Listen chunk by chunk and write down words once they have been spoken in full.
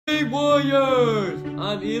Warriors!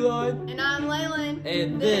 I'm Eli. And I'm Laylan.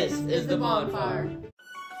 And this is the Bonfire.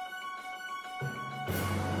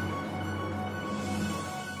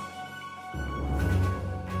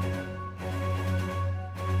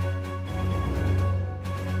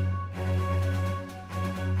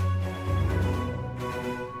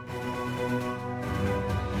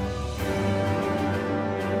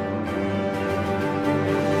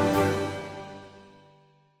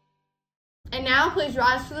 And now please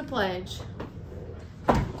rise for the pledge.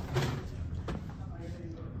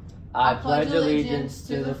 I pledge allegiance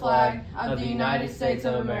to the flag of the United States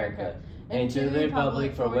of America and to the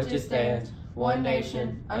republic for which it stands, one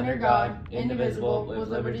nation, under God, indivisible, with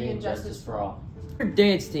liberty and justice for all. Our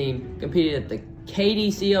dance team competed at the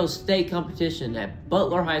KDCL state competition at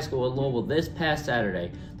Butler High School in Louisville this past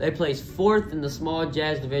Saturday. They placed 4th in the small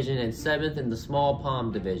jazz division and 7th in the small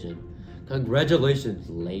palm division. Congratulations,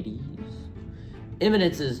 ladies.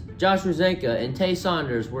 Eminences Josh Ruzenka and Tay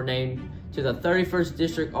Saunders were named to the 31st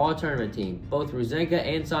District All-Tournament team. Both Ruzenka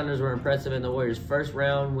and Saunders were impressive in the Warriors' first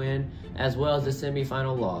round win as well as the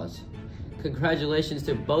semifinal loss. Congratulations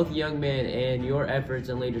to both young men and your efforts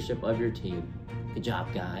and leadership of your team. Good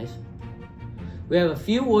job, guys. We have a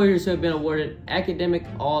few Warriors who have been awarded Academic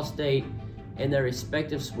All-State in their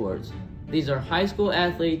respective sports. These are high school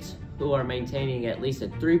athletes who are maintaining at least a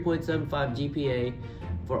 3.75 GPA.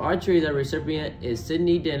 For archery, the recipient is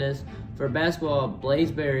Sydney Dennis. For basketball,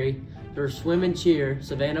 Blaze Berry. For swim and cheer,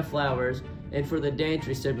 Savannah Flowers. And for the dance,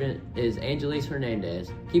 recipient is Angelise Hernandez.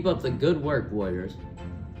 Keep up the good work, Warriors.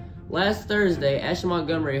 Last Thursday, Ashley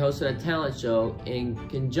Montgomery hosted a talent show in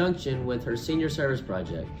conjunction with her senior service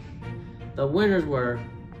project. The winners were,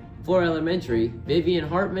 for elementary, Vivian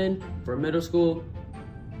Hartman. For middle school,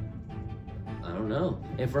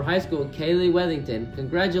 and for high school, Kaylee Wethington.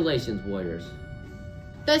 Congratulations, Warriors.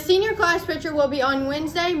 The senior class picture will be on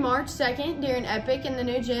Wednesday, March 2nd during Epic in the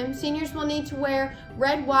new gym. Seniors will need to wear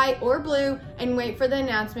red, white, or blue and wait for the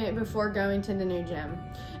announcement before going to the new gym.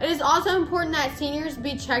 It is also important that seniors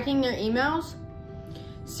be checking their emails.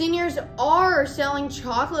 Seniors are selling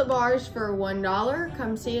chocolate bars for $1.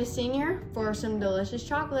 Come see a senior for some delicious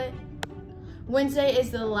chocolate. Wednesday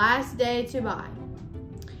is the last day to buy.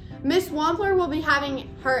 Miss Wampler will be having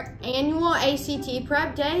her annual ACT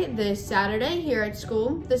prep day this Saturday here at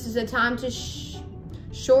school. This is a time to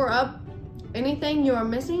shore up anything you are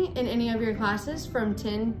missing in any of your classes. From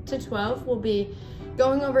 10 to 12, we'll be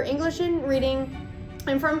going over English and reading,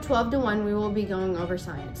 and from 12 to 1, we will be going over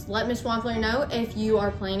science. Let Miss Wampler know if you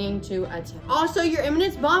are planning to attend. Also, your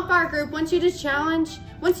Eminence Bonfire group wants to challenge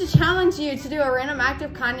you to do a random act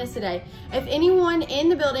of kindness today. If anyone in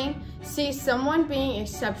the building sees someone being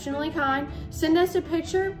exceptionally kind, send us a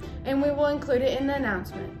picture and we will include it in the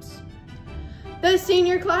announcements. The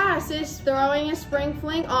senior class is throwing a spring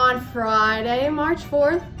fling on Friday, March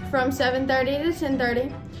 4th from 7:30 to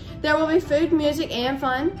 10:30. There will be food, music, and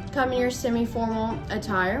fun. Come in your semi-formal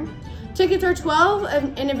attire. Tickets are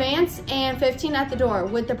 $12 in advance and $15 at the door.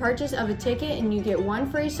 With the purchase of a ticket, and you get 1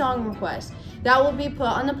 free song request. That will be put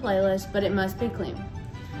on the playlist, but it must be clean.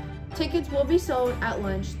 Tickets will be sold at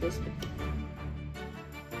lunch this week.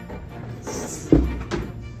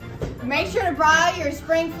 Make sure to buy your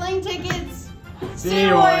spring fling tickets. See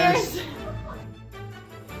you, Warriors.